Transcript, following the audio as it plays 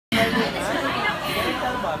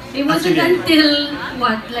It wasn't until,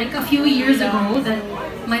 what, like a few years ago that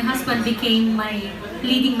my husband became my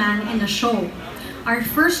leading man in a show. Our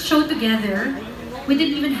first show together, we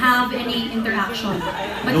didn't even have any interaction.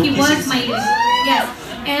 But he was my, yes.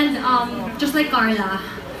 And just like Carla,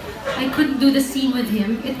 I couldn't do the scene with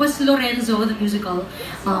him. It was Lorenzo, the musical,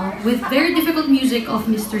 with very difficult music of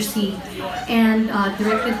Mr. C, and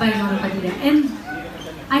directed by Jean Padilla. And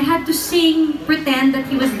I had to sing, pretend that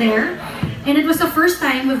he was there. And it was the first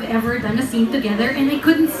time we've ever done a scene together, and I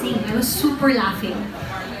couldn't sing. I was super laughing.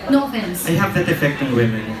 No offense. I have that effect on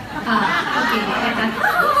women. Okay, like that.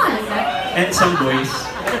 Like that. And some boys.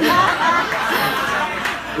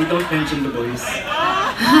 We don't mention the boys.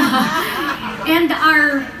 And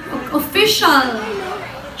our official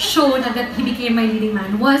show that he became my leading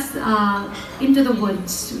man was Into the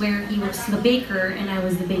Woods, where he was the baker and I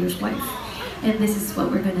was the baker's wife. And this is what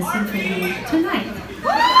we're gonna sing for you tonight.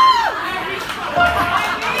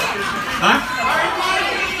 Huh?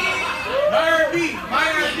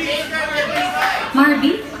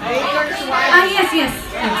 Marby? Ah, yes.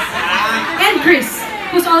 And Chris,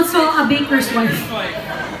 who's also a baker's wife.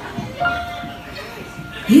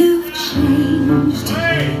 You've changed,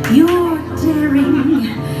 you're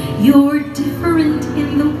daring, you're different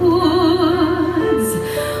in the woods.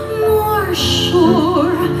 More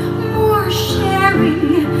sure, more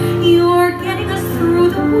sharing, you're getting us through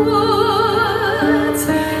the woods.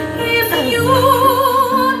 If you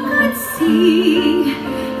could see,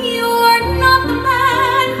 you're not the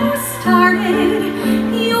man who started,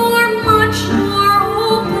 you're much more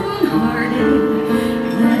open-hearted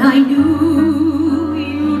than I knew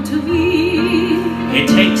you to be. It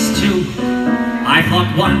takes two, I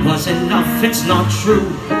thought one was enough, it's not true.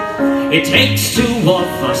 It takes two of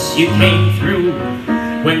us, you came through.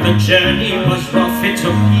 When the journey was rough, it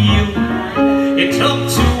took you. It took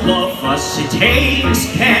two of us, it takes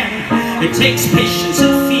care. It takes patience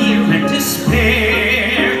and fear and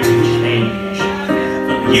despair to change.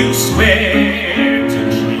 Though you swear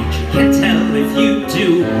to change, you can't tell if you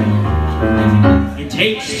do. It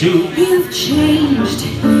takes two. You've changed,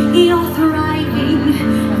 you're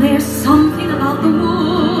thriving. There's something about the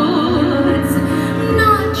woods,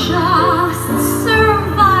 not just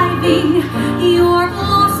surviving. You're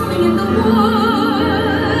blossoming in the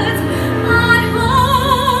woods. I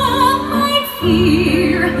hope, I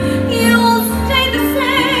fear, you'll stay the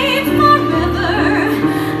same forever.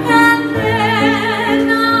 And then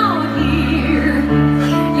out here,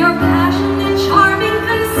 you're passionate, charming,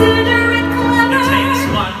 considerate, clever. It takes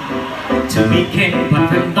one to begin, but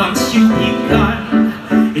then once you've begun,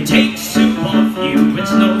 it takes two of you,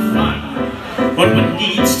 it's no fun. But what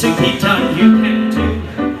needs to be done, you can do.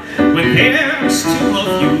 When there's two of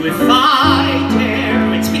you, if I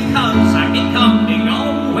dare, it's because I'm becoming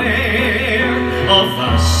aware of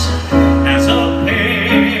us as a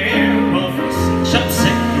pair of us,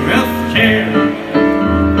 obsessed of care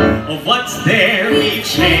of what's there. We've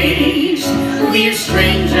changed, we're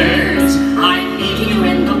strangers. I'm meeting you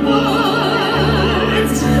in the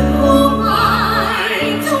woods. Who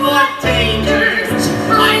minds what dangers?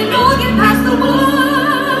 I know get past the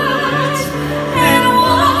woods. And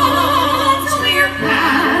once we're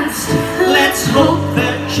past, let's hope the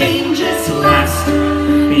changes last.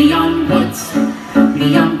 Beyond woods,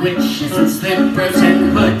 beyond witches and slippers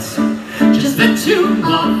and hoods. Just the two of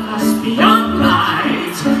us beyond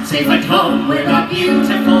lies, safe at home with a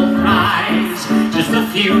beautiful prize. Just a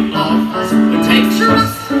few of us, it takes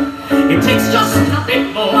trust. It takes just a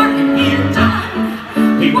bit more and we're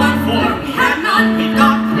done. We want four, we have none, we've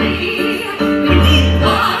got three. We need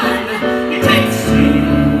one, it takes two.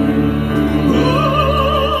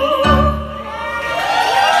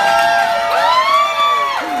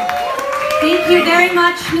 Thank you very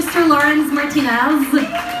much, Mr. Lawrence Martinez.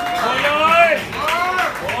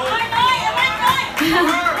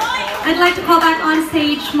 I'd like to call back on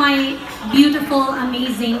stage my beautiful,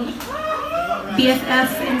 amazing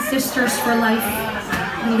BFF and sisters for life,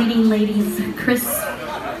 the leading ladies, Chris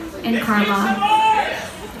and Carla.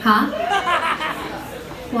 Huh?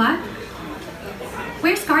 What?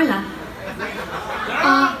 Where's Carla?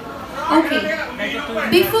 Okay.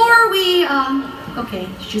 Before we, okay,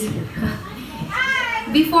 she's here.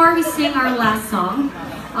 Before we sing our last song,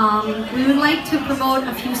 we would like to promote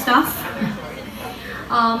a few stuff.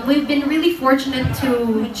 We've been really fortunate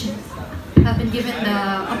to have been given the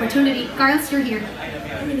opportunity. Carlos, you're here.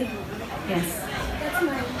 Yes. That's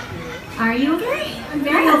mine. Are you okay? I'm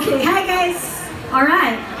very okay. Hi guys. All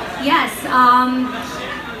right. Yes.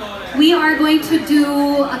 We are going to do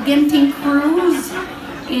a Genting cruise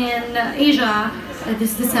in Asia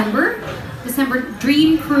this December. December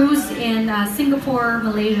Dream Cruise in Singapore,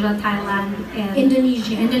 Malaysia, Thailand, and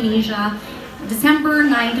Indonesia, December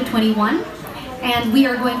 9 to 21. And we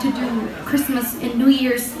are going to do Christmas and New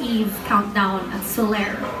Year's Eve countdown at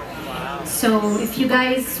Solaire. So if you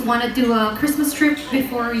guys want to do a Christmas trip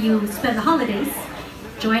before you spend the holidays,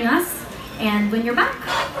 join us. And when you're back,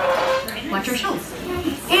 watch our shows.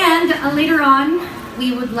 And later on,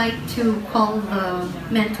 we would like to call the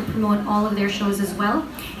men to promote all of their shows as well.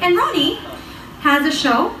 And Ronnie has a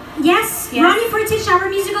show. Yes, Ronnie Fortich, our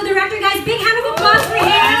musical director, guys. Big hand of applause for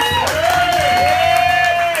him.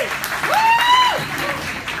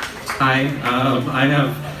 Hi,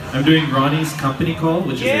 I'm doing Ronnie's Company Call,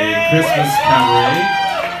 which is a Christmas cabaret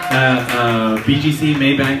at BGC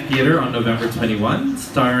Maybank Theater on November 21,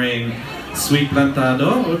 starring Sweet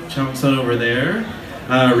Plantado, Chongson over there,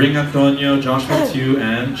 Ring Antonio, Joshua Chu,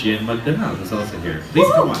 and Gian Magdanal is also here.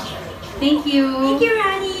 Please come watch. Thank you. Thank you,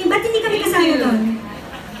 Ronnie. Ba't hindi kami kasama doon?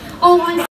 Oh,